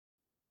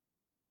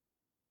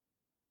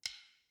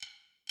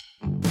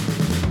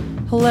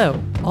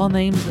Hello, our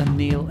names are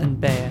Neil and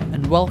Bear,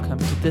 and welcome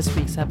to this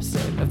week's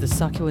episode of the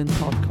Succulent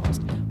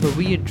Podcast, where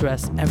we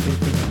address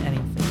everything and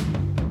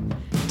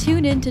anything.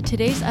 Tune in to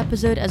today's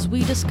episode as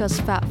we discuss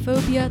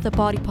fatphobia, the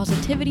body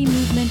positivity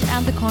movement,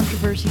 and the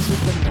controversies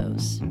within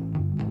those.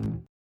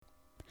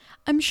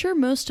 I'm sure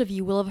most of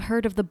you will have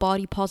heard of the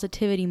body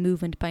positivity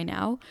movement by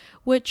now,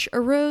 which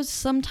arose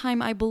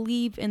sometime, I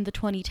believe, in the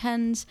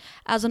 2010s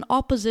as an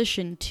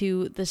opposition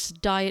to this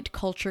diet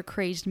culture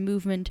crazed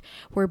movement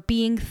where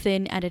being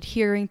thin and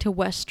adhering to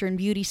Western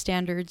beauty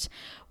standards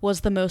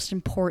was the most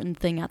important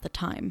thing at the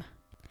time.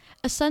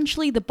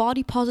 Essentially, the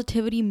body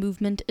positivity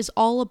movement is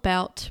all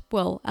about,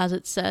 well, as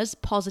it says,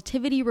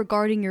 positivity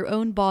regarding your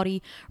own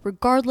body,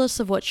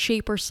 regardless of what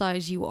shape or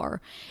size you are.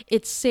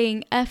 It's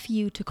saying F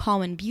you to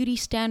common beauty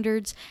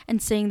standards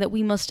and saying that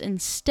we must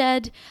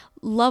instead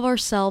love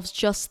ourselves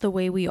just the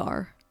way we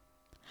are.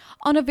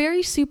 On a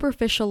very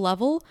superficial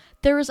level,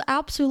 there is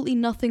absolutely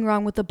nothing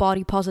wrong with the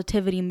body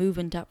positivity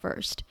movement at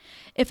first.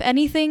 If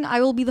anything, I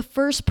will be the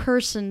first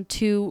person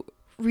to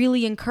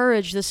really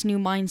encourage this new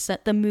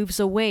mindset that moves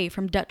away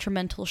from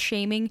detrimental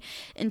shaming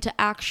into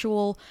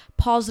actual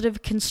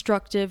positive,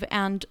 constructive,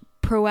 and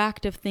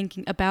proactive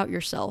thinking about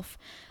yourself.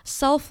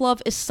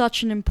 Self-love is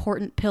such an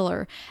important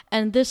pillar,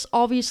 and this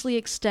obviously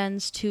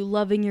extends to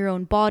loving your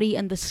own body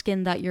and the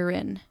skin that you're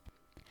in.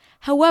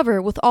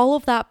 However, with all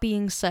of that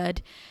being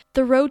said,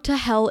 the road to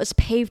hell is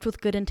paved with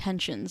good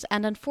intentions,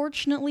 and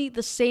unfortunately,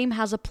 the same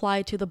has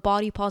applied to the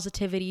body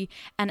positivity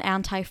and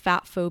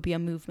anti-fat phobia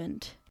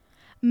movement.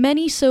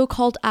 Many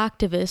so-called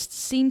activists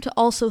seem to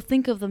also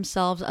think of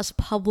themselves as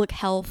public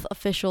health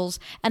officials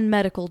and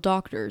medical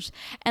doctors,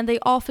 and they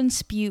often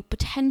spew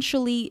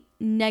potentially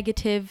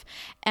negative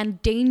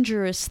and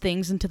dangerous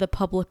things into the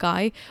public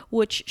eye,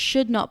 which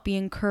should not be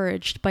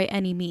encouraged by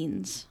any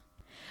means.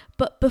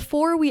 But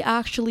before we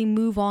actually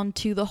move on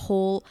to the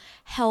whole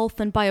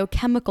health and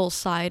biochemical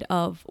side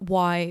of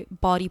why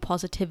body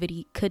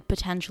positivity could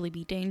potentially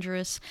be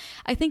dangerous,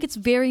 I think it's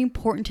very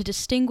important to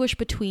distinguish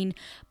between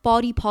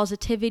body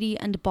positivity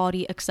and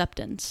body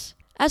acceptance.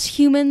 As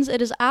humans,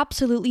 it is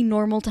absolutely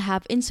normal to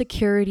have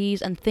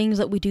insecurities and things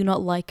that we do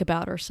not like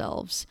about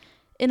ourselves.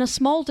 In a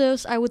small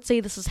dose, I would say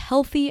this is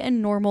healthy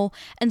and normal,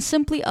 and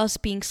simply us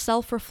being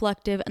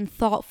self-reflective and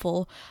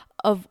thoughtful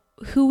of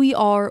who we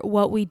are,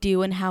 what we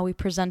do, and how we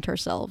present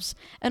ourselves,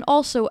 and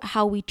also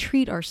how we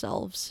treat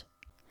ourselves.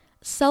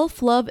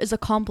 Self-love is a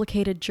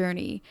complicated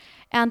journey,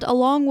 and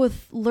along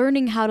with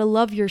learning how to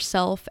love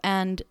yourself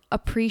and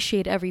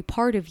appreciate every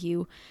part of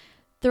you,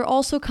 there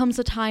also comes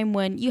a time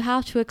when you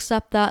have to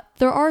accept that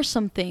there are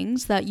some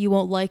things that you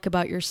won't like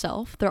about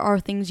yourself, there are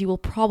things you will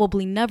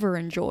probably never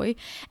enjoy,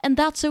 and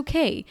that's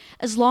okay,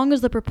 as long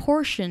as the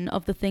proportion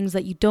of the things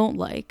that you don't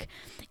like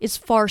is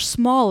far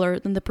smaller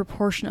than the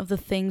proportion of the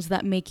things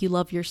that make you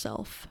love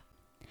yourself.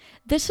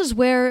 This is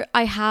where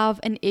I have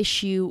an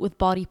issue with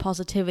body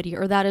positivity,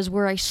 or that is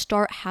where I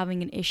start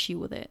having an issue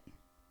with it.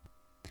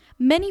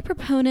 Many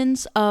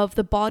proponents of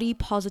the body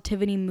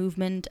positivity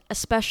movement,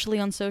 especially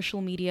on social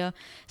media,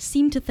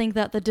 seem to think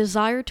that the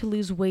desire to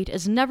lose weight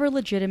is never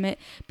legitimate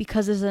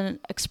because it is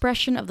an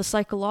expression of the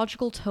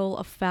psychological toll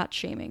of fat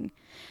shaming.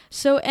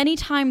 So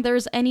anytime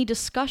there's any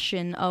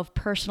discussion of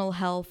personal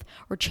health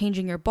or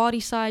changing your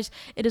body size,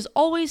 it is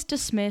always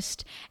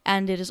dismissed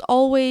and it is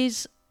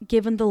always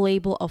given the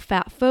label of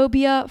fat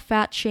phobia,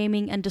 fat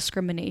shaming, and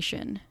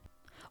discrimination.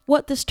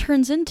 What this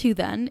turns into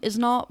then is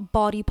not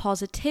body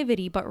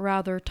positivity, but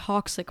rather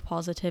toxic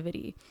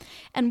positivity.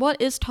 And what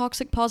is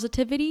toxic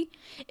positivity?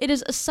 It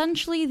is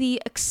essentially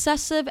the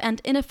excessive and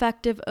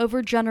ineffective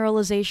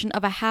overgeneralization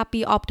of a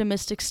happy,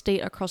 optimistic state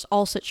across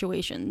all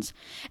situations.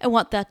 And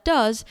what that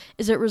does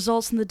is it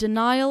results in the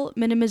denial,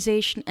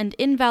 minimization, and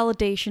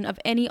invalidation of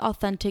any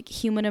authentic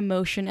human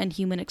emotion and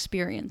human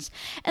experience.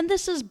 And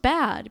this is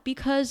bad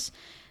because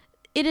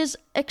it is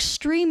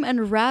extreme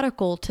and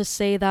radical to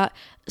say that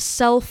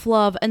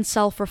self-love and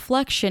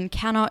self-reflection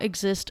cannot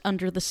exist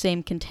under the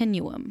same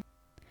continuum.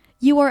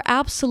 You are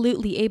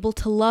absolutely able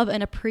to love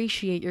and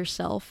appreciate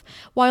yourself,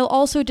 while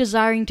also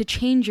desiring to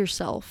change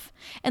yourself.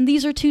 And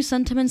these are two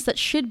sentiments that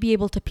should be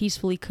able to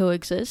peacefully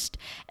coexist,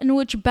 and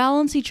which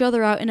balance each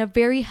other out in a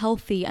very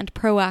healthy and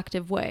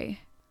proactive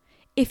way.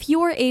 If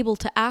you are able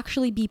to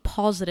actually be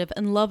positive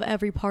and love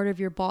every part of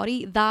your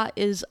body, that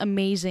is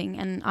amazing,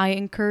 and I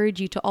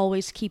encourage you to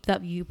always keep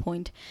that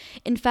viewpoint.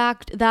 In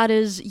fact, that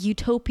is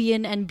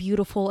utopian and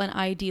beautiful and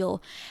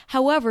ideal.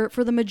 However,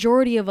 for the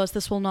majority of us,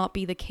 this will not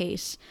be the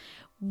case.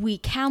 We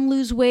can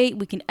lose weight,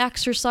 we can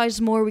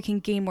exercise more, we can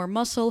gain more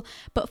muscle,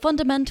 but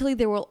fundamentally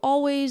there will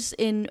always,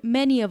 in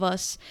many of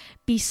us,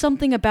 be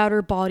something about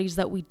our bodies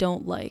that we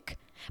don't like.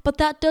 But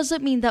that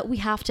doesn't mean that we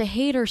have to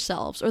hate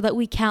ourselves or that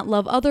we can't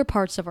love other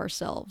parts of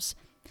ourselves.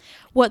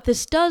 What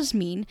this does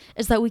mean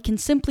is that we can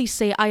simply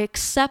say, I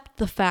accept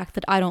the fact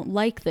that I don't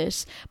like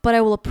this, but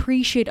I will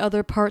appreciate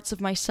other parts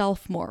of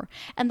myself more.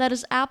 And that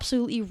is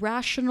absolutely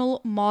rational,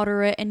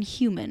 moderate, and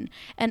human.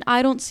 And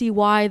I don't see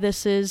why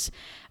this is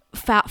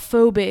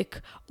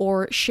fatphobic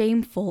or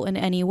shameful in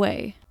any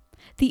way.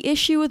 The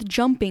issue with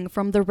jumping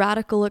from the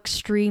radical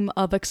extreme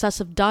of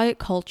excessive diet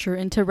culture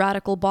into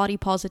radical body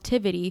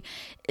positivity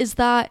is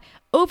that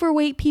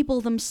overweight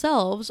people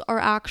themselves are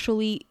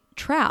actually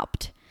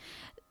trapped.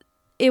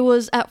 It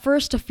was at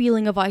first a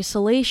feeling of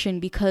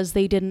isolation because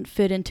they didn't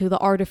fit into the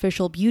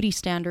artificial beauty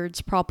standards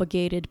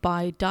propagated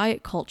by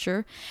diet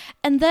culture,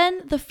 and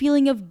then the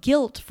feeling of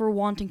guilt for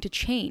wanting to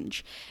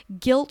change.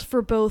 Guilt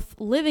for both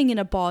living in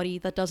a body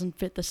that doesn't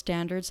fit the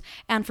standards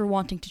and for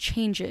wanting to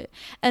change it.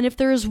 And if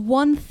there is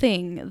one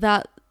thing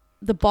that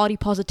the body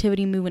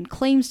positivity movement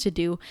claims to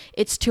do,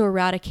 it's to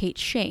eradicate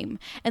shame.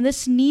 And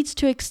this needs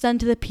to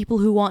extend to the people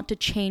who want to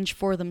change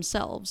for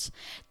themselves.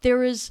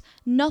 There is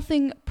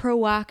nothing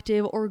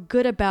proactive or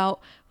good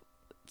about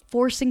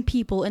forcing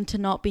people into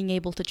not being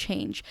able to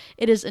change.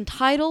 It is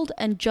entitled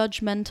and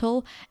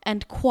judgmental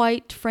and,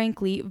 quite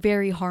frankly,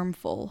 very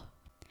harmful.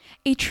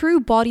 A true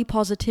body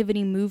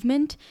positivity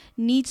movement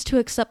needs to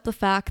accept the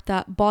fact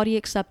that body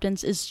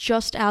acceptance is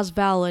just as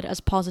valid as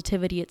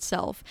positivity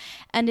itself,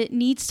 and it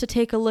needs to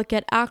take a look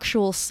at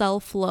actual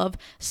self-love,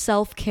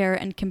 self-care,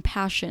 and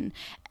compassion,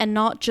 and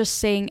not just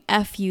saying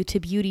F you to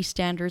beauty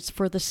standards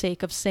for the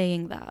sake of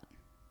saying that.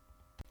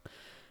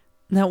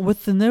 Now,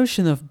 with the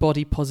notion of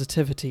body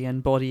positivity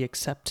and body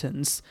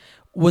acceptance,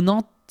 we're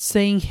not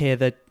saying here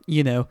that,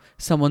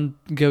 someone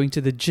going to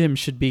the gym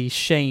should be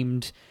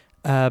shamed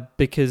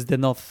because they're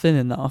not thin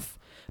enough.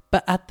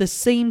 But at the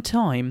same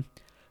time,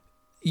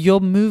 your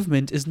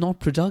movement is not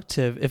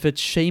productive if it's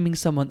shaming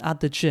someone at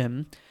the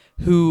gym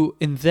who,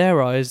 in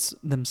their eyes,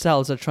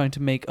 themselves are trying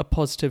to make a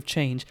positive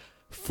change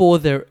for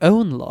their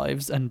own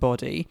lives and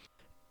body.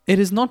 It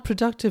is not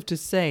productive to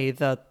say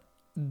that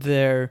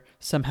they're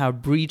somehow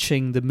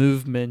breaching the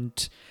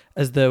movement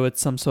as though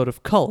it's some sort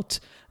of cult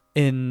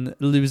in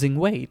losing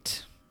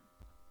weight.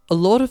 A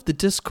lot of the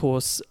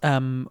discourse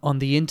on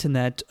the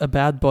internet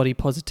about body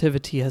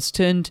positivity has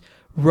turned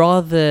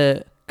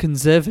rather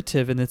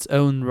conservative in its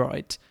own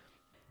right.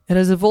 It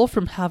has evolved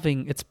from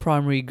having its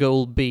primary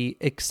goal be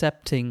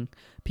accepting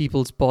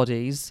people's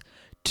bodies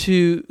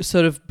to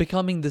sort of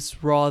becoming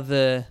this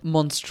rather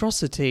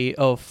monstrosity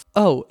of,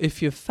 oh,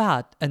 if you're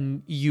fat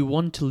and you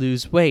want to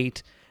lose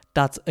weight,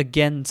 that's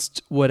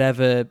against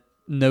whatever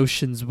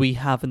notions we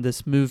have in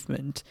this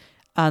movement.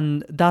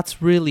 And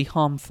that's really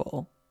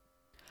harmful.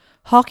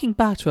 Harking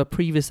back to our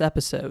previous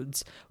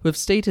episodes, we've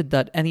stated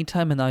that any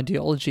time an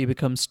ideology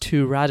becomes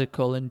too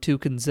radical and too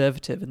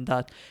conservative and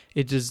that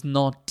it does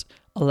not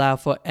allow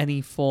for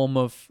any form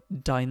of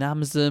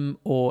dynamism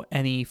or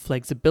any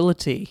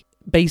flexibility,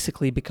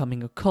 basically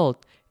becoming a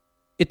cult,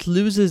 it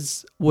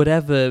loses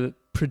whatever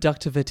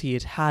productivity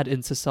it had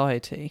in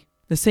society.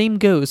 The same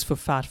goes for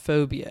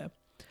fatphobia.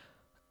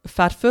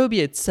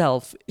 Fatphobia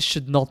itself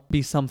should not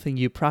be something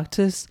you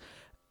practice.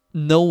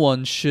 No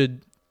one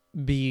should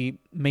be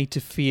made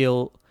to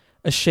feel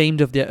ashamed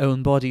of their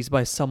own bodies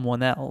by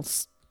someone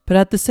else. But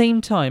at the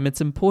same time, it's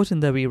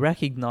important that we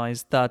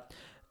recognize that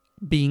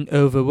being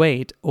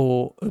overweight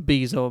or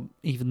obese or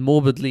even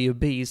morbidly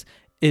obese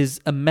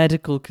is a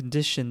medical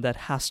condition that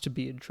has to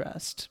be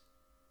addressed.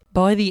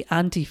 By the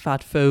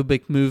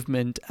anti-fatphobic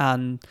movement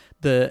and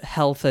the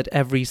health at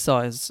every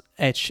size,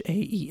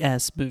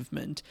 HAES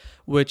movement,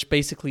 which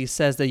basically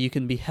says that you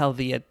can be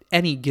healthy at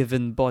any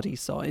given body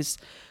size,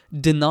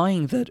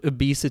 denying that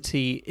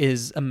obesity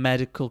is a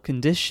medical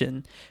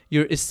condition,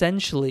 you're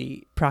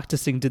essentially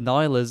practicing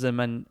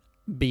denialism and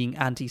being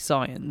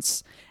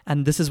anti-science.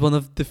 And this is one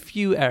of the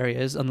few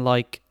areas,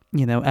 unlike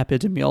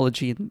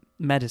epidemiology and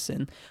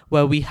medicine,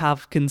 where we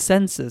have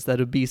consensus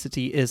that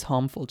obesity is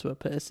harmful to a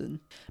person.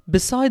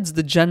 Besides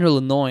the general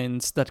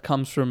annoyance that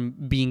comes from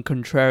being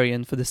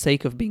contrarian for the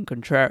sake of being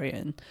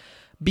contrarian,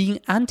 being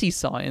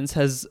anti-science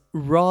has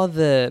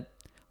rather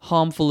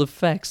harmful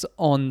effects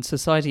on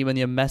society when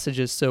your message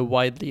is so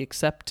widely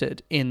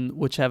accepted in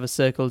whichever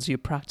circles you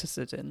practice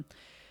it in.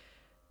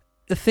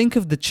 Think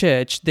of the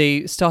church.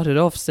 They started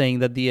off saying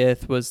that the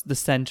earth was the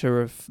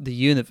center of the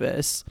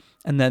universe.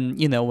 And then,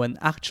 when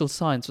actual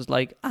science was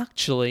like,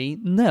 actually,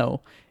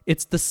 no,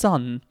 it's the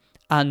sun.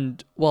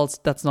 And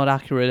whilst that's not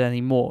accurate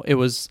anymore, it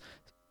was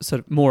sort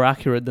of more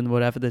accurate than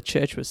whatever the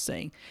church was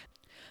saying.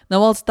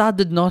 Now, whilst that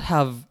did not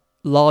have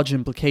large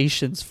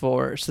implications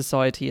for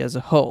society as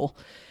a whole,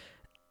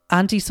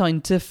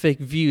 anti-scientific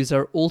views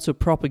are also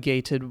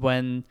propagated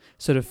when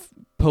sort of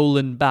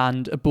Poland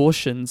banned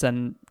abortions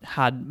and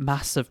had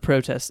massive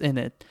protests in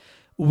it.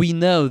 We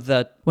know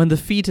that when the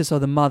fetus or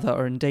the mother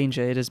are in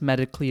danger, it is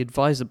medically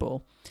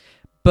advisable.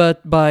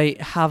 But by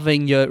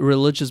having your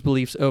religious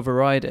beliefs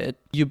override it,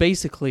 you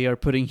basically are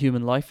putting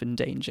human life in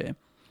danger.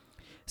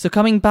 So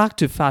coming back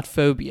to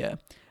fatphobia,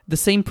 the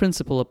same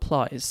principle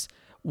applies.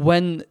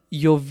 When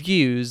your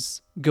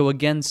views go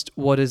against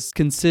what is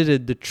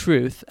considered the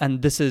truth,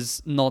 and this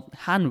is not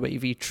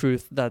hand-wavy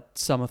truth that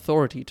some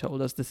authority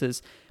told us, this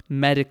is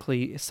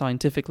medically,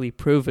 scientifically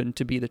proven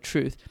to be the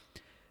truth,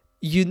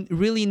 you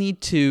really need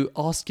to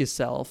ask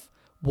yourself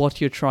what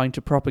you're trying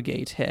to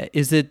propagate here.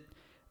 Is it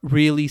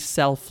really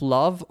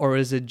self-love, or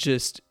is it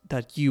just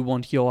that you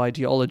want your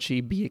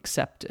ideology be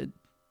accepted?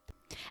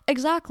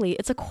 Exactly.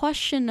 It's a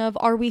question of,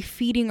 are we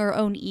feeding our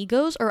own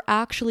egos or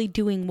actually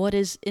doing what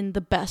is in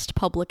the best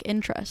public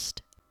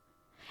interest?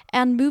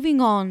 And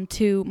moving on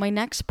to my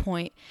next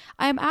point,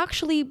 I am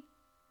actually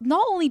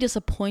not only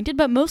disappointed,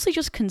 but mostly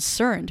just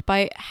concerned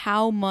by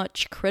how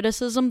much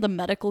criticism the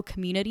medical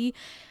community,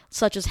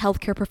 such as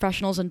healthcare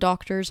professionals and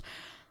doctors,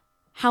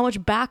 how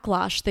much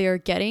backlash they are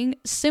getting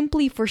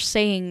simply for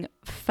saying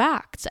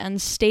facts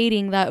and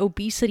stating that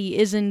obesity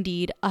is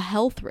indeed a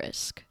health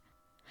risk.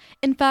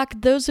 In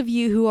fact, those of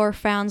you who are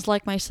fans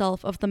like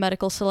myself of the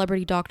medical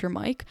celebrity Dr.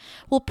 Mike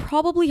will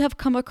probably have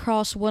come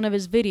across one of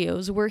his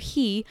videos where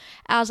he,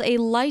 as a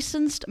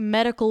licensed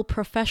medical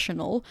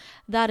professional,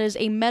 that is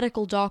a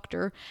medical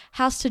doctor,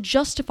 has to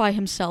justify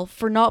himself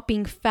for not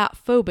being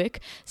fatphobic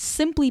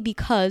simply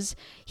because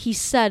he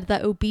said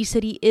that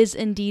obesity is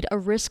indeed a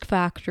risk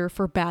factor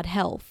for bad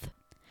health.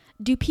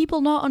 Do people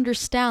not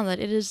understand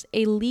that it is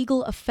a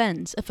legal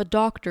offense if a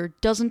doctor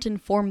doesn't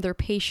inform their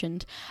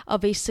patient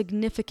of a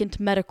significant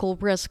medical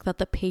risk that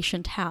the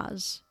patient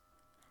has?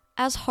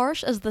 As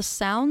harsh as this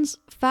sounds,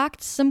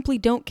 facts simply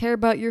don't care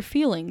about your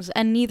feelings,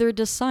 and neither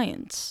does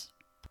science.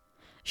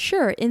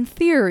 Sure, in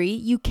theory,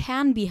 you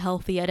can be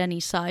healthy at any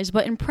size,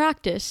 but in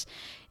practice,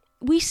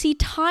 we see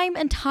time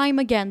and time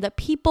again that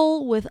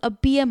people with a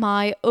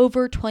BMI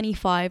over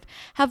 25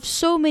 have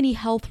so many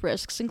health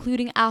risks,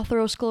 including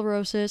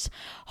atherosclerosis,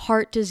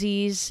 heart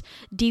disease,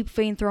 deep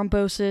vein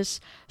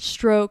thrombosis,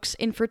 strokes,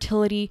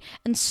 infertility,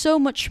 and so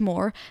much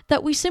more,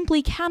 that we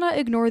simply cannot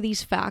ignore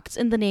these facts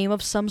in the name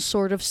of some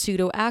sort of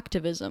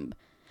pseudo-activism.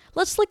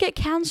 Let's look at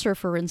cancer,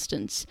 for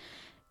instance.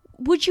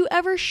 Would you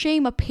ever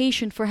shame a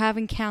patient for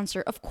having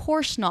cancer? Of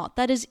course not.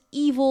 That is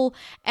evil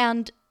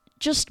and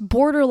just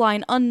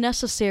borderline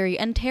unnecessary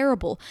and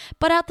terrible.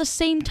 But at the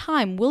same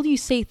time, will you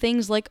say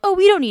things like, oh,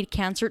 we don't need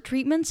cancer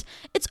treatments.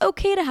 It's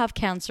okay to have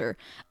cancer.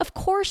 Of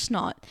course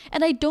not.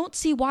 And I don't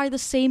see why the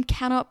same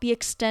cannot be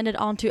extended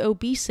onto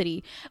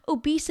obesity.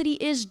 Obesity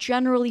is,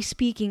 generally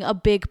speaking, a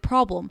big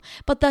problem,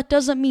 but that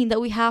doesn't mean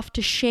that we have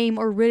to shame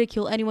or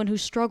ridicule anyone who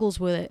struggles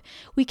with it.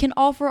 We can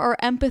offer our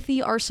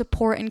empathy, our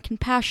support, and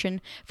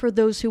compassion for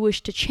those who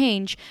wish to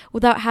change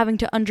without having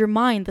to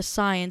undermine the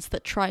science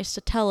that tries to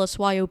tell us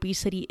why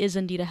obesity is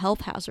indeed a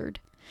health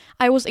hazard.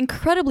 I was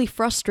incredibly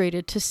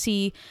frustrated to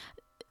see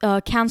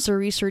Cancer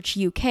Research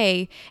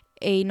UK,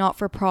 a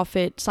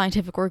not-for-profit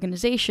scientific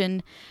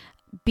organization,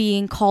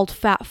 being called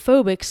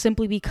fatphobic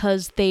simply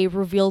because they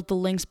revealed the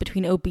links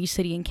between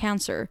obesity and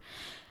cancer.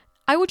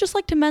 I would just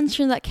like to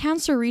mention that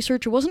Cancer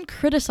Research wasn't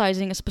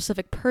criticizing a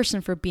specific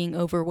person for being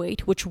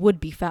overweight, which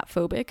would be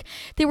fatphobic.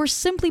 They were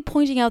simply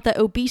pointing out that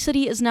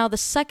obesity is now the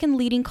second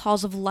leading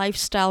cause of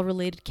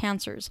lifestyle-related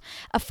cancers,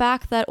 a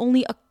fact that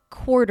only a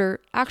quarter,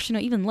 actually no,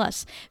 even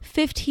less,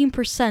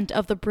 15%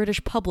 of the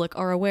British public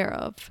are aware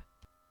of.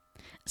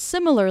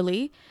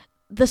 Similarly,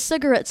 the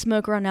cigarette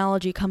smoker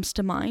analogy comes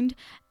to mind,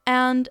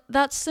 and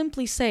that's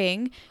simply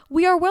saying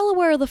we are well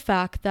aware of the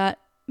fact that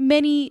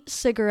many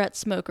cigarette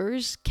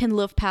smokers can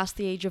live past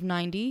the age of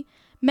 90.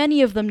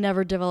 Many of them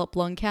never develop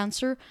lung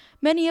cancer.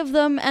 Many of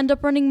them end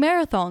up running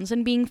marathons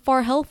and being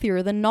far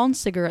healthier than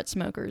non-cigarette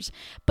smokers.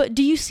 But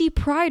do you see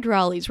pride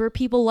rallies where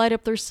people light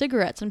up their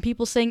cigarettes and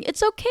people saying,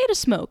 it's okay to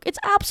smoke, it's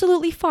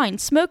absolutely fine,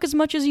 smoke as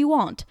much as you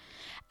want?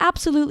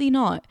 Absolutely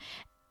not.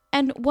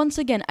 And once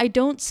again, I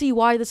don't see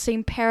why the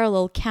same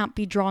parallel can't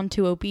be drawn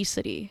to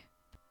obesity.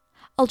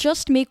 I'll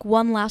just make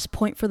one last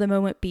point for the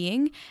moment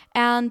being,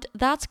 and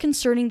that's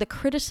concerning the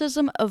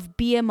criticism of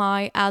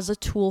BMI as a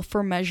tool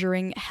for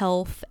measuring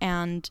health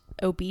and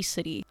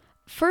obesity.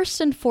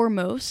 First and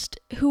foremost,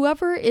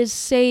 whoever is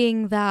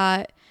saying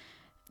that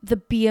the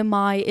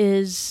BMI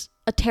is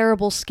a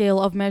terrible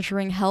scale of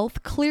measuring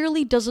health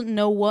clearly doesn't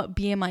know what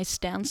BMI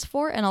stands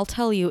for, and I'll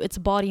tell you, it's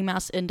body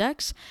mass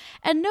index,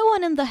 and no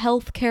one in the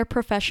healthcare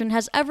profession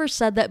has ever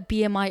said that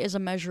BMI is a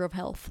measure of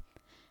health.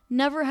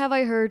 Never have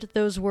I heard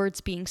those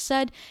words being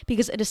said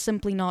because it is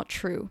simply not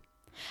true.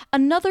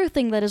 Another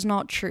thing that is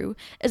not true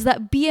is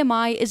that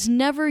BMI is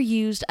never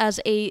used as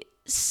a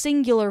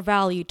singular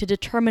value to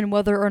determine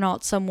whether or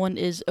not someone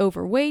is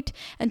overweight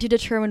and to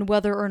determine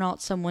whether or not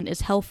someone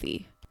is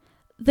healthy.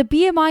 The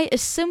BMI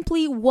is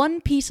simply one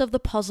piece of the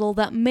puzzle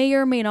that may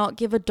or may not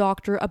give a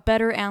doctor a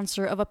better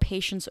answer of a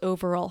patient's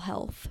overall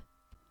health.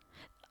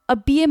 A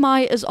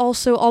BMI is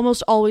also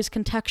almost always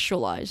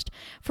contextualized.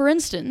 For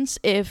instance,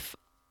 if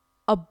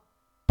a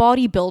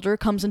bodybuilder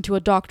comes into a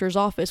doctor's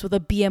office with a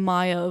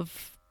BMI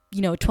of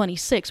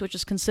 26, which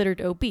is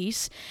considered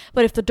obese,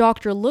 but if the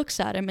doctor looks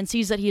at him and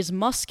sees that he is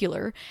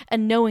muscular,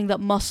 and knowing that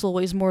muscle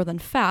weighs more than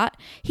fat,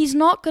 he's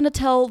not going to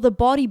tell the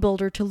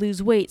bodybuilder to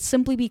lose weight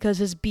simply because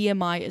his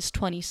BMI is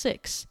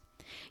 26.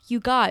 You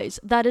guys,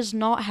 that is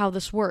not how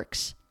this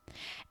works.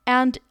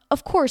 And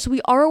of course,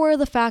 we are aware of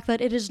the fact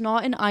that it is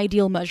not an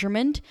ideal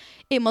measurement.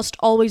 It must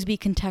always be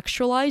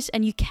contextualized,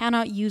 and you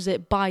cannot use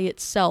it by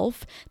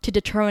itself to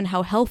determine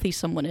how healthy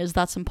someone is.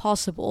 That's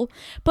impossible.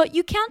 But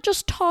you can't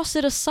just toss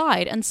it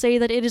aside and say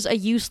that it is a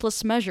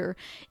useless measure.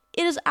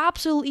 It is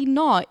absolutely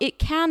not. It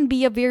can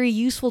be a very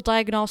useful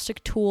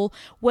diagnostic tool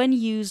when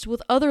used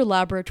with other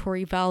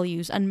laboratory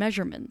values and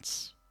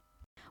measurements.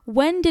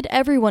 When did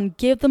everyone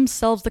give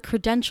themselves the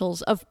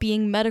credentials of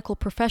being medical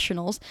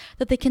professionals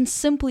that they can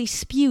simply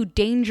spew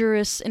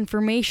dangerous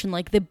information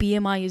like the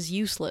BMI is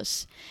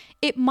useless?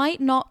 It might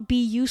not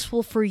be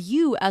useful for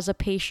you as a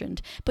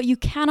patient, but you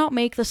cannot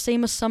make the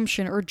same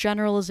assumption or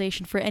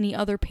generalization for any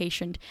other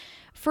patient.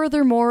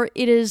 Furthermore,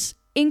 it is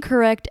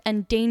incorrect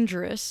and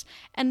dangerous,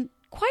 and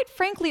quite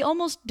frankly,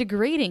 almost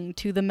degrading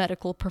to the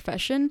medical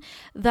profession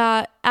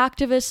that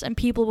activists and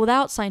people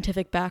without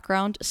scientific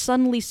background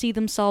suddenly see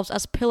themselves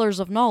as pillars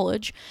of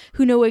knowledge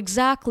who know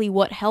exactly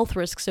what health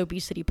risks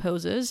obesity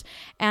poses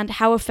and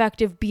how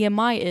effective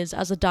BMI is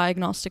as a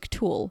diagnostic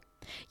tool.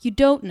 You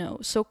don't know,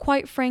 so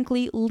quite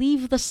frankly,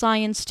 leave the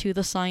science to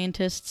the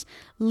scientists,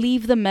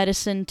 leave the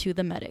medicine to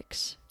the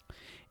medics.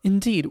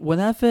 Indeed,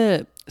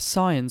 whenever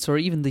science or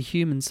even the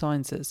human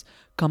sciences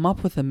come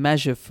up with a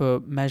measure for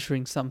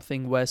measuring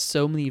something where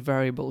so many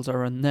variables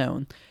are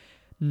unknown,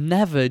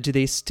 never do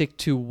they stick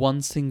to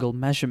one single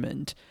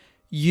measurement.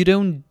 You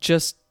don't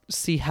just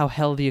see how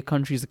healthy a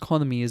country's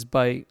economy is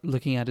by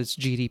looking at its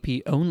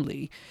GDP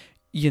only.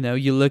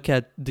 You look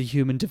at the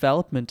Human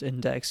Development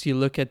Index, you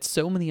look at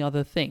so many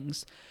other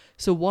things.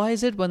 So why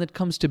is it when it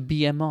comes to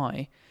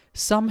BMI,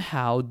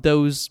 somehow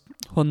those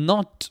who are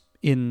not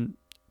in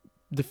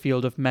the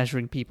field of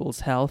measuring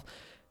people's health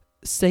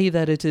say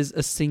that it is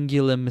a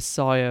singular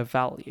messiah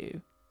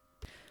value?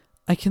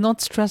 I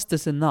cannot stress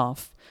this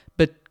enough,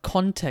 but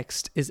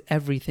context is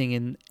everything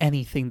in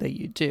anything that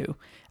you do,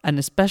 and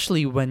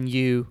especially when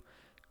you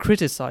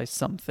criticize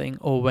something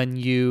or when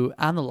you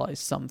analyze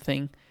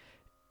something,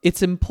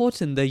 it's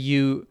important that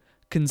you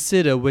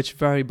consider which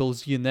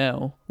variables you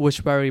know, which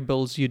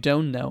variables you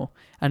don't know,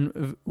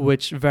 and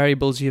which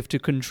variables you have to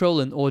control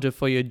in order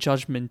for your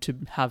judgment to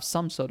have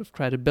some sort of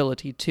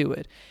credibility to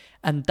it.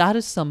 And that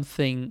is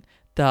something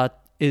that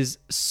is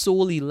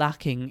sorely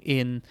lacking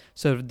in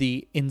sort of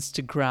the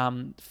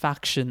Instagram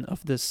faction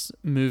of this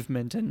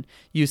movement, and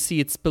you see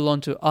it spill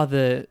onto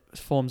other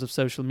forms of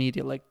social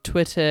media like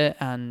Twitter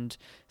and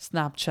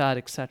Snapchat,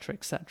 etc.,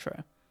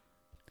 etc.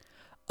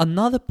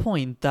 Another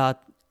point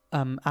that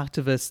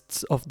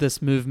activists of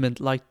this movement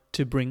like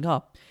to bring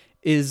up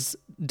is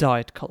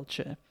diet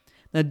culture.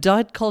 Now,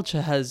 diet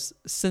culture has,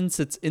 since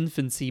its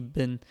infancy,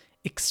 been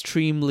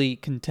extremely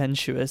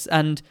contentious,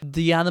 and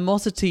the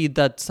animosity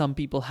that some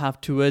people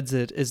have towards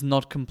it is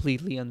not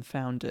completely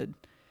unfounded.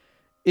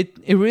 It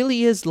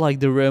really is like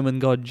the Roman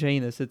god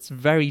Janus. It's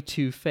very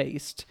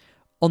two-faced.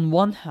 On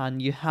one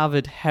hand, you have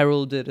it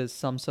heralded as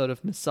some sort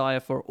of messiah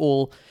for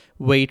all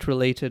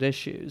weight-related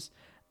issues,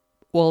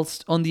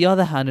 whilst on the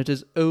other hand it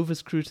is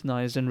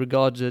over-scrutinized and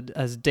regarded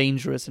as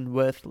dangerous and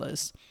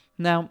worthless.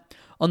 Now,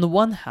 on the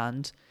one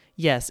hand,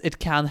 yes, it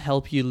can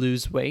help you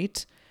lose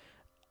weight,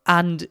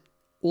 and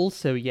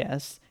also,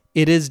 yes,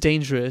 it is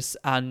dangerous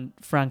and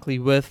frankly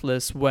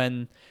worthless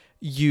when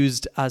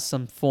used as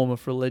some form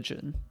of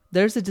religion.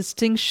 There's a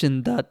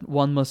distinction that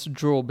one must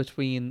draw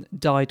between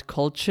diet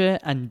culture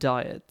and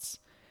diets.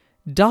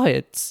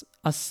 Diets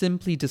are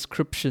simply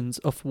descriptions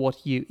of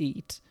what you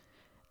eat.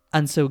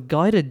 And so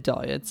guided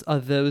diets are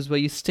those where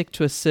you stick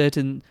to a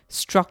certain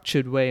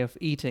structured way of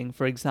eating.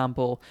 For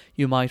example,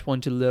 you might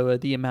want to lower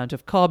the amount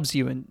of carbs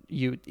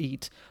you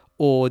eat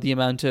or the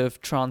amount of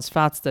trans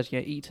fats that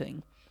you're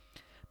eating.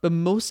 But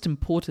most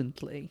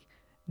importantly,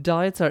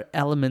 diets are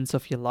elements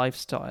of your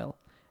lifestyle.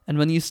 And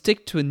when you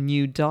stick to a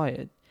new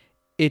diet,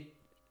 it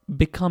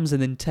becomes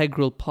an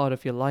integral part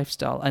of your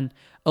lifestyle. And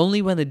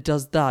only when it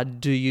does that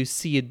do you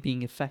see it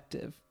being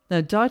effective. Now,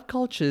 diet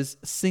culture's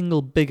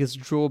single biggest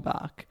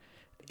drawback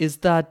is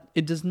that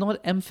it does not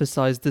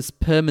emphasize this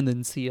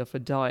permanency of a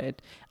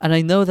diet. And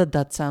I know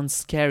that sounds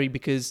scary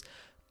because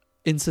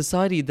in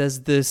society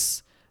there's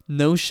this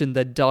notion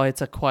that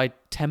diets are quite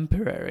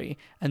temporary.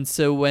 And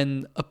so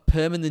when a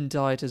permanent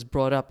diet is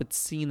brought up, it's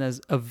seen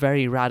as a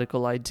very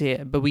radical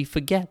idea. But we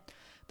forget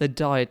that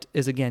diet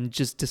is, again,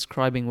 just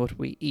describing what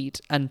we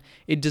eat. And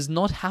it does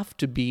not have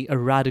to be a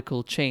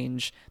radical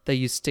change that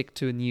you stick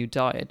to a new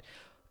diet.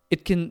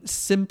 It can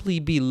simply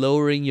be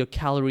lowering your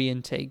calorie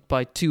intake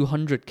by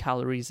 200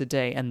 calories a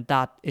day, and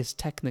that is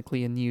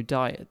technically a new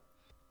diet.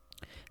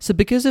 So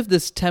because of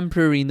this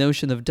temporary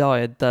notion of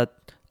diet that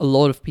a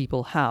lot of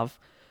people have,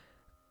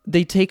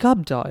 they take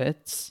up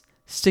diets,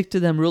 stick to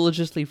them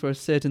religiously for a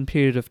certain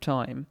period of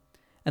time,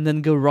 and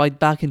then go right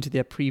back into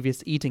their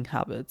previous eating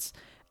habits,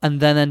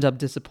 and then end up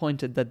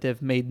disappointed that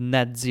they've made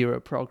net zero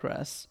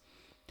progress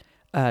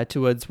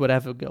towards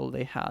whatever goal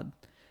they had.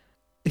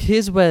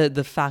 Here's where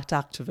the fact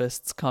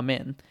activists come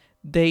in.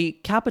 They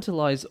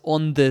capitalize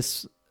on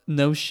this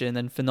notion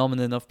and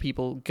phenomenon of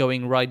people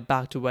going right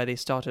back to where they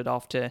started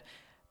after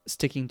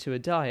sticking to a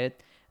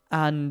diet,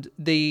 and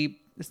they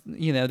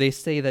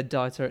say that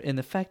diets are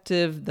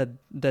ineffective, that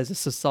there's a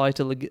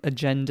societal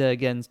agenda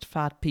against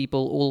fat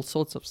people, all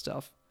sorts of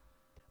stuff.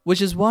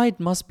 Which is why it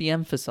must be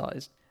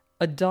emphasized.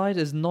 A diet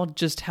is not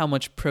just how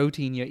much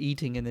protein you're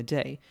eating in a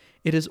day.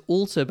 It is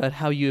also about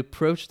how you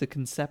approach the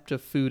concept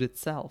of food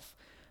itself.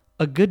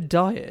 A good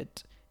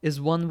diet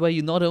is one where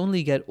you not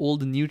only get all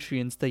the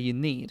nutrients that you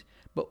need,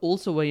 but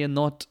also where you're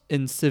not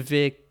in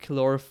severe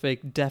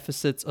calorific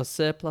deficits or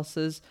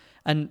surpluses,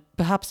 and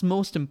perhaps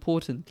most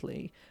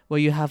importantly, where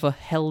you have a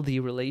healthy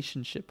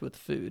relationship with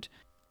food.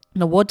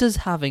 Now, what does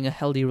having a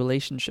healthy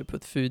relationship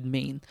with food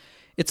mean?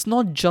 It's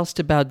not just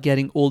about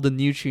getting all the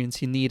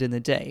nutrients you need in a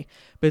day,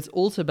 but it's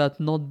also about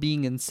not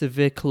being in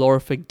severe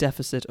calorific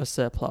deficit or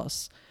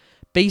surplus.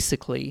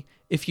 Basically,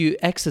 if you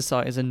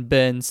exercise and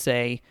burn,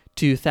 say,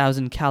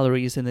 2,000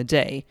 calories in a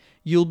day,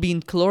 you'll be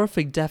in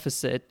calorific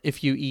deficit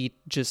if you eat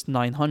just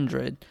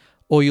 900,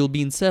 or you'll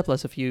be in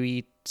surplus if you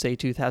eat, say,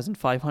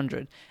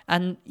 2,500.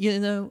 And,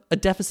 a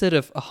deficit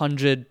of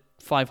 100,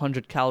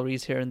 500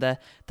 calories here and there,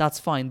 that's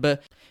fine.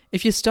 But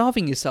if you're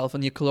starving yourself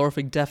and your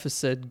calorific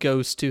deficit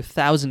goes to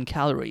 1,000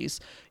 calories,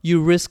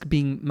 you risk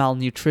being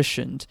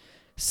malnutritioned.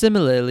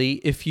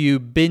 Similarly, if you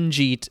binge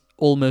eat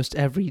almost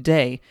every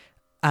day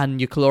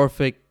and your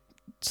calorific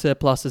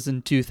surplus is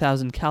in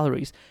 2,000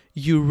 calories,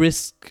 you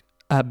risk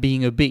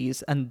being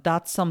obese, and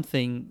that's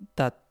something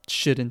that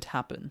shouldn't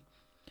happen.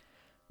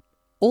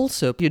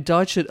 Also, your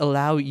diet should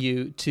allow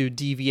you to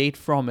deviate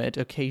from it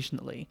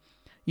occasionally.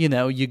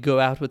 You go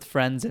out with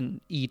friends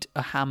and eat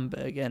a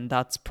hamburger, and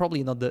that's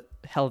probably not the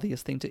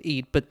healthiest thing to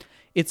eat, but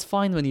it's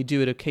fine when you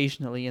do it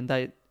occasionally, and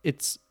that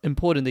it's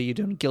important that you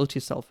don't guilt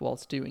yourself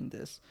whilst doing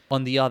this.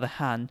 On the other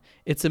hand,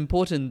 it's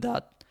important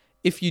that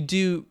if you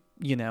do,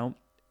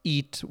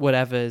 eat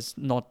whatever is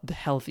not the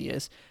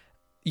healthiest,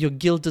 your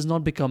guilt does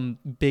not become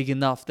big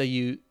enough that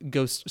you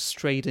go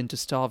straight into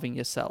starving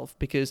yourself,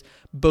 because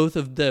both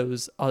of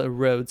those are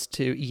roads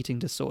to eating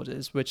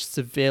disorders, which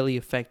severely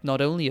affect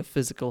not only your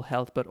physical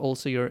health, but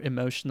also your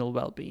emotional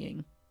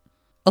well-being.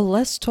 A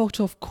less talked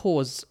of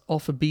cause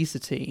of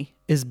obesity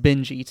is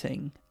binge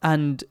eating,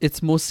 and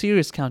its more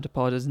serious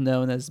counterpart is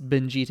known as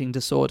binge eating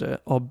disorder,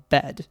 or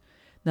BED.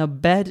 Now,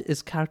 BED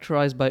is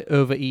characterized by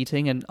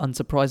overeating and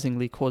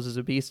unsurprisingly causes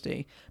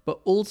obesity, but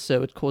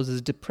also it causes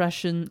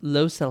depression,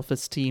 low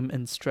self-esteem,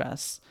 and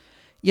stress.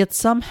 Yet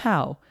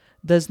somehow,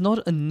 there's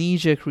not a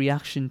knee-jerk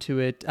reaction to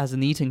it as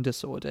an eating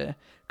disorder,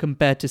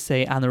 compared to,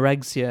 say,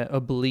 anorexia or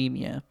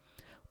bulimia.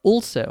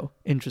 Also,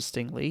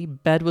 interestingly,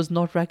 BED was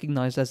not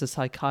recognized as a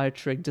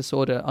psychiatric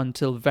disorder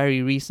until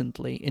very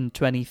recently, in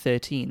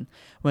 2013,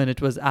 when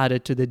it was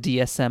added to the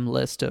DSM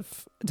list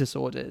of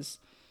disorders.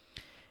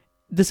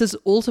 This is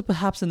also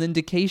perhaps an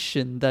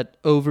indication that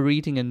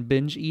overeating and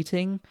binge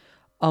eating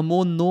are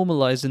more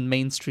normalized in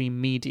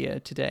mainstream media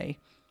today.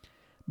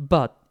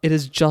 But it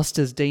is just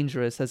as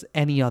dangerous as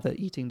any other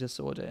eating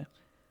disorder.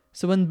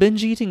 So when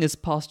binge eating is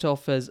passed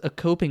off as a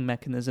coping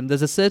mechanism,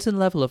 there's a certain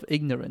level of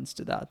ignorance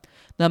to that.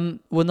 Now,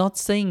 we're not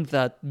saying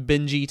that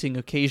binge eating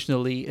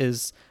occasionally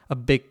is a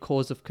big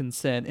cause of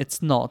concern.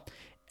 It's not.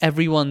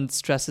 Everyone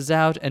stresses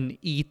out and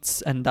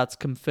eats, and that's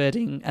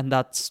comforting, and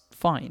that's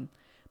fine.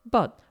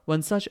 But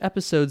when such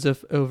episodes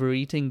of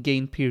overeating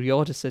gain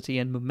periodicity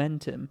and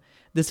momentum,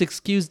 this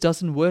excuse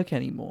doesn't work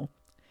anymore.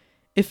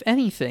 If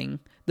anything,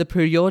 the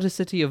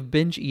periodicity of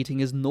binge eating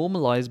is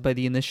normalized by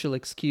the initial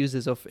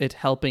excuses of it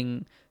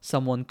helping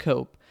someone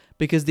cope,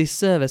 because they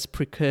serve as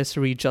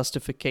precursory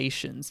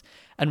justifications.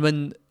 And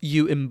when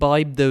you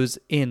imbibe those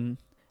in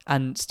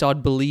and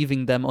start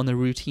believing them on a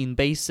routine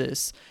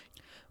basis,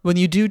 when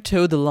you do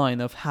toe the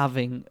line of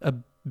having a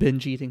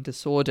binge eating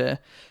disorder,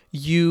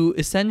 you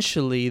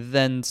essentially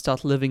then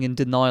start living in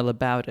denial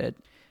about it.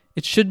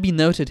 It should be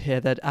noted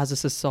here that as a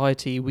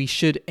society, we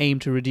should aim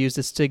to reduce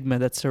the stigma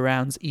that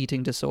surrounds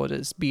eating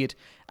disorders, be it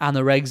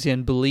anorexia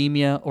and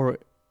bulimia, or,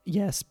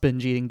 yes,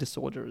 binge eating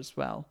disorder as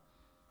well.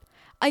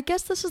 I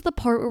guess this is the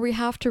part where we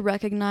have to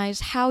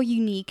recognize how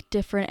unique,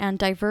 different, and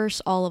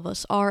diverse all of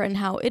us are, and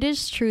how it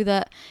is true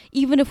that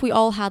even if we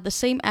all had the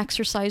same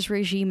exercise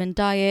regime and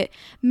diet,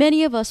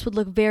 many of us would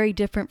look very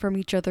different from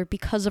each other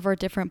because of our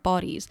different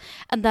bodies,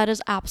 and that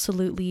is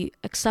absolutely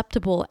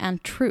acceptable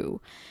and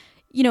true.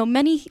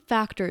 Many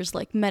factors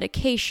like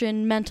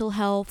medication, mental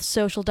health,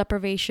 social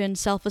deprivation,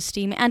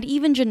 self-esteem, and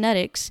even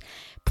genetics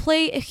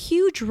play a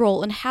huge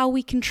role in how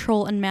we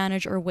control and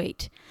manage our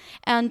weight.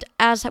 And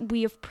as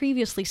we have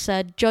previously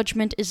said,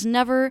 judgment is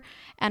never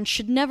and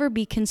should never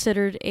be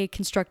considered a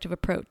constructive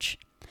approach.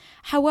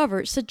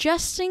 However,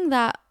 suggesting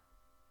that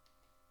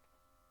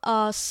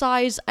a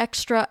size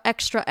extra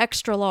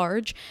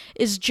large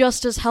is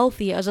just as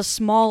healthy as a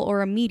small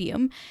or a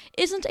medium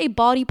isn't a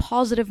body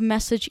positive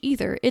message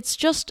either. It's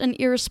just an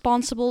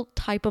irresponsible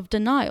type of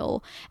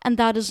denial, and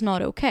that is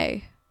not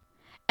okay.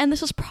 And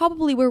this is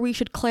probably where we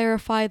should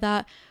clarify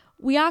that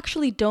we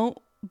actually don't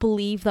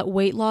believe that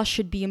weight loss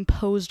should be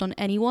imposed on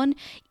anyone,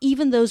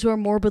 even those who are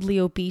morbidly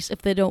obese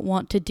if they don't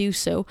want to do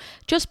so,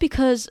 just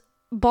because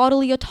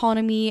bodily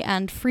autonomy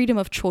and freedom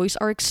of choice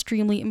are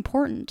extremely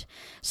important.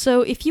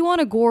 So if you want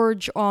to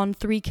gorge on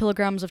 3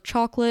 kilograms of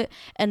chocolate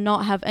and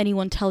not have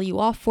anyone tell you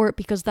off for it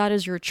because that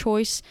is your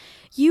choice,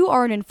 you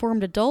are an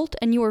informed adult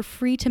and you are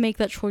free to make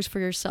that choice for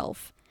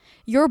yourself.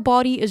 Your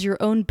body is your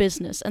own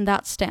business, and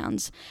that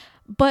stands.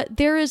 But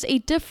there is a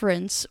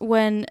difference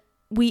when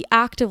we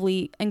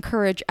actively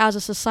encourage, as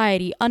a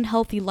society,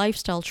 unhealthy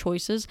lifestyle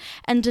choices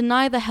and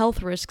deny the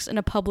health risks in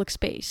a public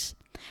space.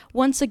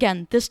 Once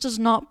again, this does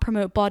not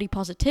promote body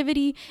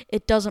positivity,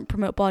 it doesn't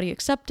promote body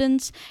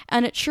acceptance,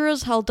 and it sure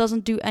as hell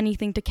doesn't do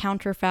anything to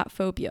counter fat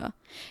phobia.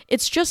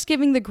 It's just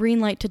giving the green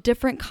light to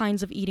different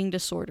kinds of eating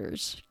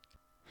disorders.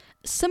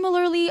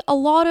 Similarly, a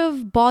lot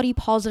of body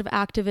positive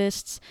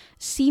activists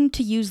seem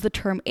to use the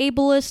term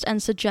ableist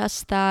and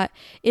suggest that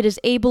it is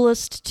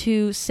ableist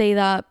to say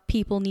that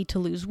people need to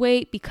lose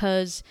weight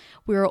because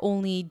we're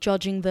only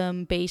judging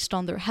them based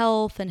on their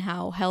health and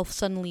how health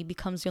suddenly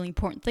becomes the only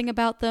important thing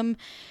about them.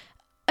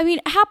 I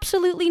mean,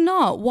 absolutely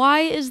not.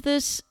 Why is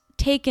this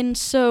taken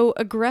so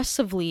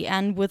aggressively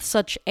and with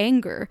such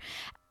anger?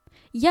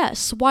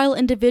 Yes, while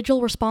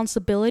individual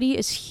responsibility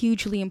is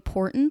hugely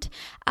important,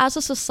 as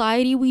a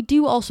society, we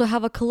do also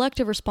have a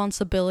collective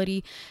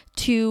responsibility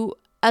to,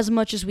 as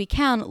much as we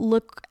can,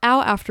 look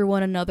out after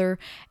one another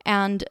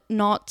and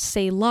not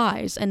say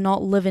lies and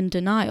not live in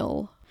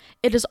denial.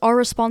 It is our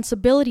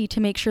responsibility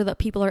to make sure that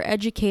people are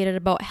educated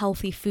about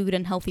healthy food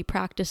and healthy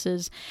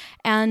practices.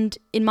 And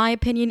in my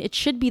opinion, it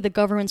should be the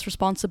government's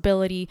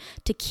responsibility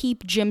to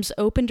keep gyms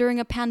open during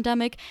a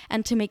pandemic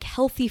and to make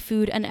healthy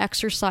food and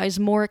exercise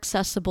more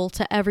accessible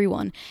to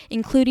everyone,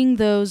 including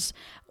those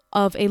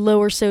of a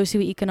lower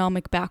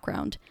socioeconomic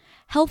background.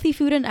 Healthy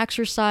food and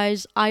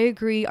exercise, I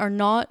agree, are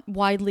not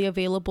widely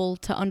available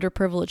to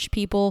underprivileged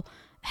people.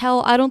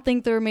 Hell, I don't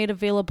think they're made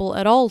available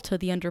at all to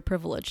the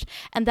underprivileged,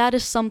 and that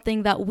is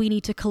something that we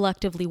need to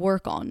collectively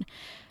work on.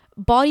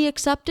 Body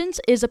acceptance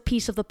is a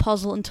piece of the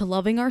puzzle into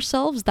loving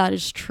ourselves, that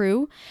is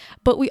true,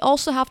 but we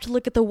also have to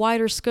look at the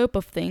wider scope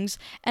of things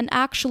and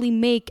actually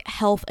make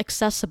health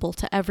accessible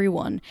to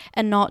everyone,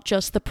 and not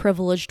just the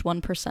privileged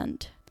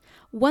 1%.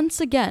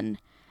 Once again,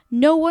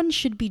 no one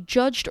should be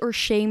judged or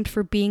shamed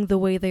for being the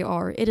way they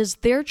are. It is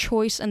their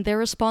choice and their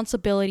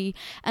responsibility,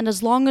 and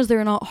as long as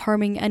they're not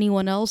harming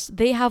anyone else,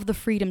 they have the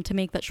freedom to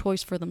make that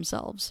choice for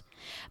themselves.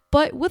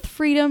 But with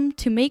freedom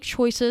to make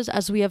choices,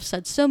 as we have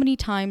said so many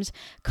times,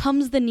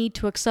 comes the need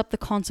to accept the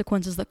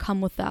consequences that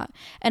come with that.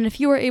 And if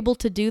you are able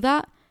to do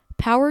that,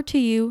 power to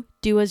you,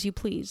 do as you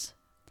please.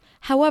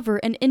 However,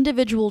 an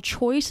individual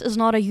choice is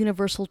not a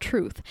universal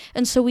truth,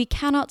 and so we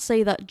cannot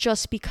say that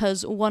just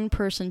because one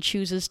person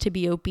chooses to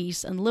be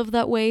obese and live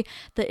that way,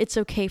 that it's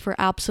okay for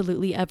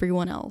absolutely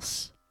everyone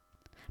else.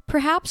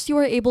 Perhaps you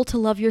are able to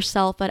love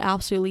yourself at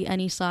absolutely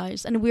any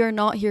size, and we are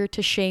not here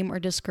to shame or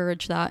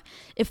discourage that.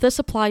 If this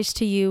applies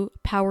to you,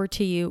 power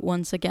to you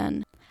once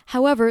again.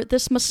 However,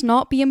 this must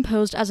not be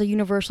imposed as a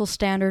universal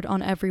standard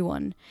on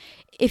everyone.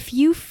 If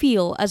you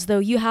feel as though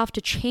you have to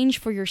change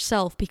for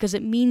yourself because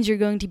it means you're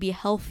going to be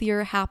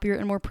healthier, happier,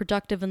 and more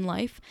productive in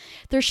life,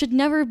 there should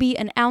never be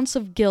an ounce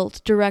of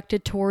guilt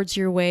directed towards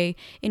your way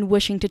in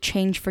wishing to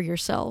change for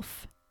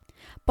yourself.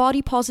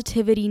 Body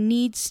positivity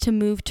needs to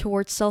move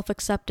towards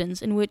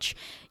self-acceptance, in which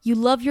you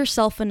love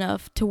yourself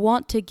enough to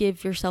want to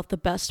give yourself the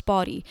best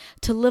body,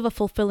 to live a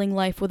fulfilling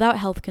life without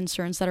health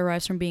concerns that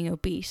arise from being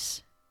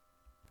obese.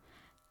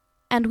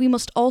 And we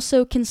must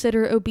also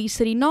consider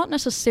obesity not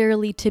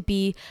necessarily to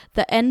be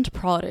the end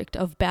product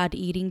of bad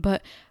eating,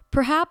 but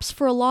perhaps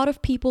for a lot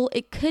of people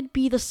it could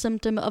be the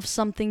symptom of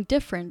something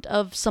different,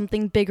 of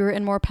something bigger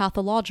and more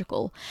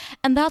pathological.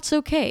 And that's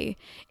okay.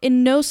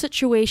 In no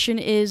situation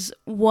is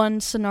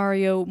one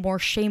scenario more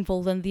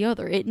shameful than the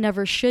other. It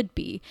never should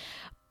be.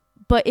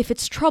 But if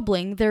it's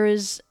troubling, there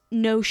is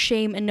no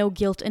shame and no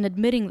guilt in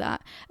admitting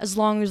that, as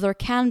long as there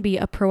can be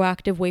a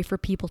proactive way for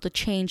people to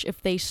change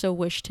if they so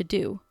wish to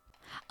do.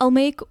 I'll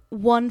make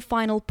one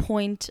final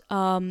point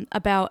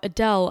about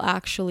Adele,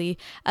 actually.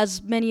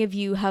 As many of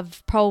you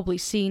have probably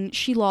seen,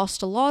 she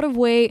lost a lot of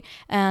weight,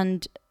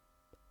 and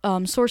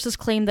sources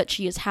claim that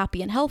she is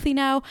happy and healthy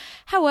now.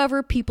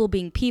 However, people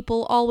being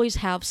people always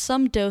have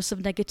some dose of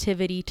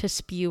negativity to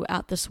spew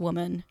at this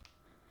woman.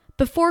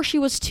 Before she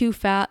was too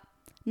fat,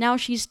 now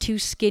she's too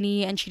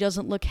skinny and she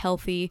doesn't look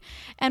healthy.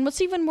 And what's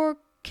even more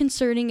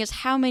concerning is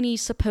how many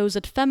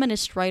supposed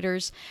feminist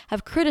writers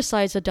have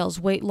criticized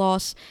Adele's weight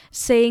loss,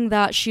 saying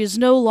that she is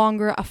no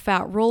longer a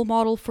fat role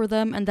model for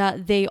them and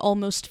that they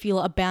almost feel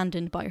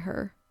abandoned by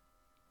her.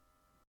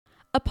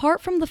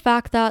 Apart from the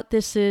fact that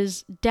this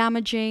is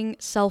damaging,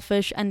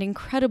 selfish, and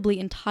incredibly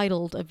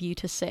entitled of you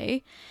to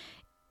say,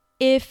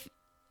 if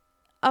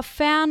a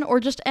fan or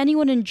just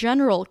anyone in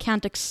general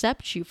can't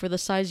accept you for the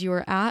size you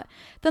are at,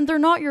 then they're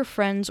not your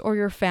friends or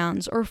your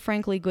fans or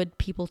frankly good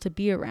people to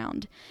be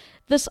around.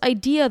 This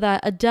idea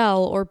that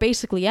Adele, or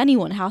basically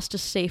anyone, has to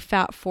stay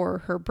fat for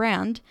her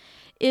brand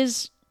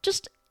is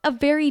just a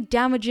very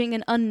damaging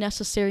and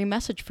unnecessary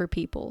message for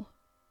people.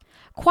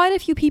 Quite a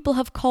few people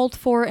have called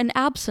for an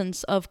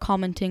absence of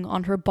commenting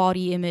on her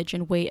body image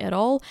and weight at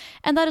all,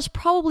 and that is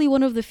probably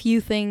one of the few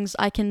things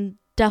I can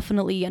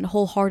definitely and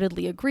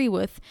wholeheartedly agree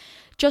with,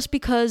 just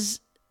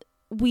because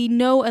we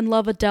know and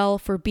love Adele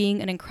for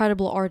being an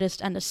incredible artist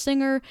and a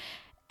singer,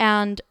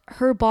 and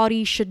her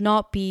body should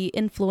not be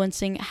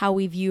influencing how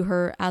we view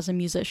her as a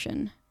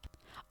musician.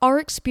 Our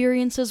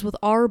experiences with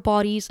our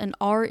bodies and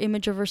our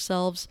image of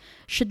ourselves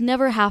should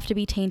never have to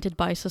be tainted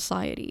by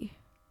society.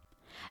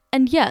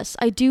 And yes,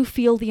 I do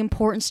feel the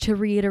importance to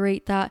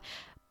reiterate that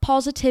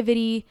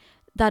positivity,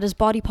 that is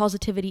body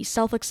positivity,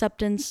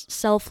 self-acceptance,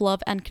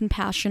 self-love, and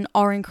compassion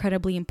are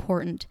incredibly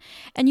important.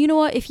 And you know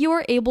what? If you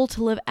are able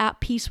to live at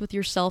peace with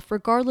yourself,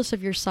 regardless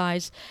of your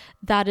size,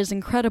 that is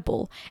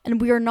incredible. And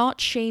we are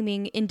not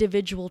shaming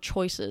individual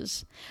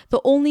choices.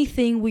 The only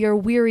thing we are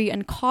weary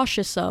and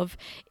cautious of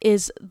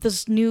is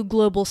this new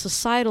global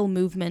societal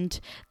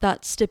movement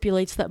that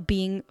stipulates that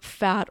being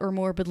fat or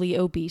morbidly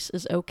obese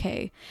is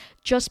okay.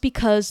 Just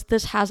because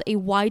this has a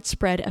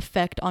widespread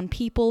effect on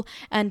people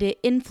and it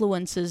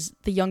influences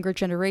the younger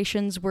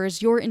generations,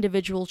 whereas your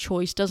individual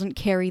choice doesn't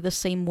carry the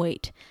same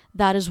weight.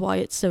 That is why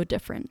it's so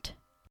different.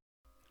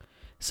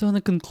 So on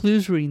a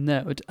conclusory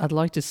note, I'd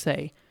like to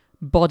say,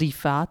 body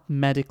fat,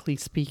 medically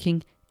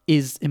speaking,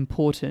 is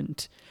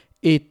important.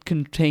 It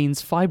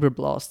contains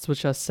fibroblasts,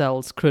 which are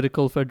cells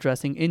critical for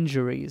addressing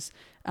injuries,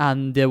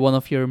 and they're one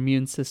of your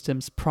immune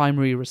system's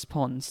primary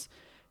response.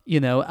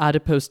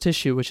 Adipose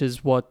tissue, which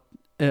is what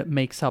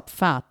makes up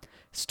fat,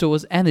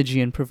 stores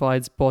energy and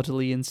provides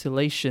bodily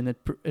insulation.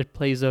 It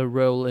plays a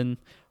role in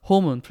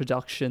hormone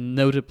production,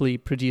 notably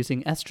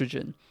producing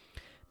estrogen.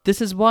 This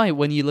is why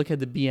when you look at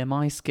the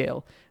BMI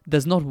scale,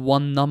 there's not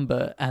one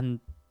number and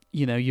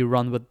you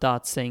run with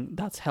that saying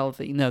that's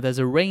healthy. No, there's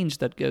a range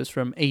that goes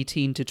from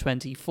 18 to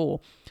 24.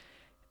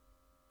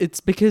 It's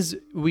because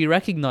we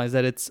recognize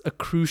that it's a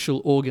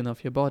crucial organ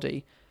of your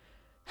body.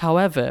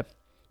 However,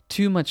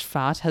 too much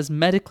fat has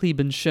medically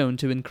been shown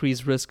to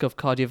increase risk of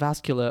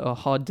cardiovascular or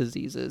heart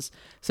diseases,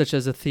 such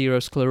as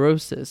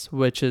atherosclerosis,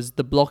 which is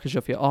the blockage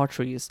of your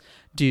arteries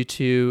due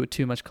to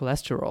too much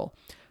cholesterol.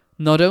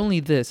 Not only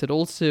this, it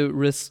also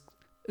risks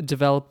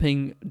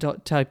developing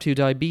type 2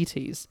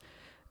 diabetes.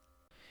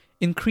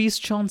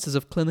 Increased chances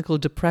of clinical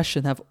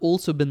depression have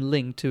also been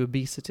linked to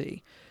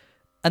obesity.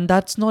 And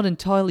that's not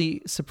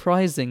entirely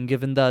surprising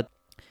given that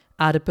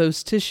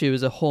adipose tissue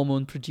is a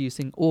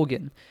hormone-producing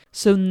organ.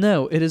 So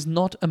no, it is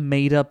not a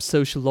made-up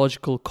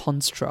sociological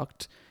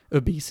construct,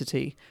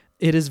 obesity.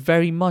 It is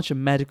very much a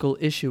medical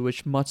issue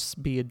which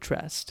must be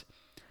addressed.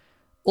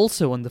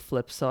 Also on the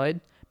flip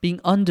side, being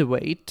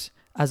underweight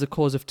as a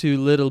cause of too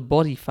little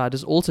body fat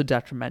is also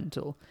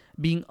detrimental.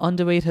 Being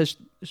underweight has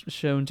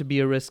shown to be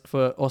a risk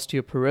for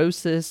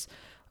osteoporosis,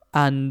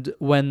 and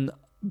when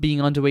being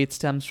underweight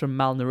stems from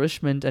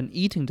malnourishment and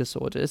eating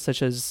disorders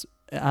such as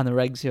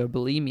anorexia or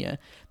bulimia,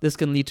 this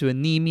can lead to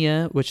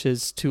anemia, which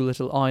is too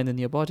little iron in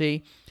your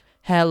body,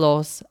 hair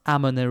loss,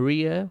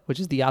 amenorrhea, which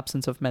is the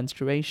absence of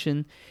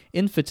menstruation,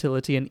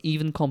 infertility, and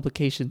even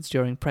complications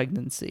during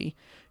pregnancy.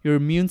 Your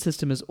immune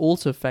system is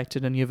also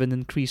affected and you have an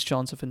increased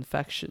chance of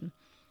infection.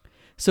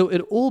 So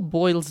it all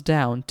boils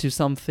down to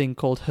something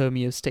called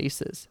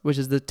homeostasis, which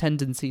is the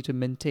tendency to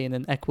maintain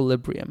an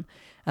equilibrium,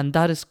 and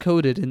that is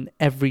coded in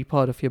every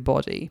part of your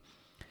body.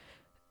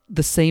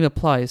 The same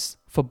applies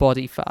for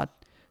body fat.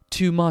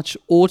 Too much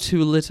or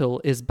too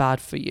little is bad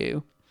for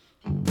you.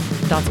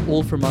 That's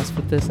all from us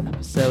for this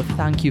episode.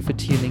 Thank you for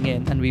tuning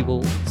in, and we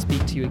will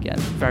speak to you again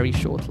very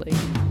shortly.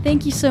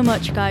 Thank you so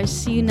much, guys.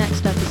 See you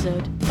next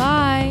episode.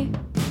 Bye!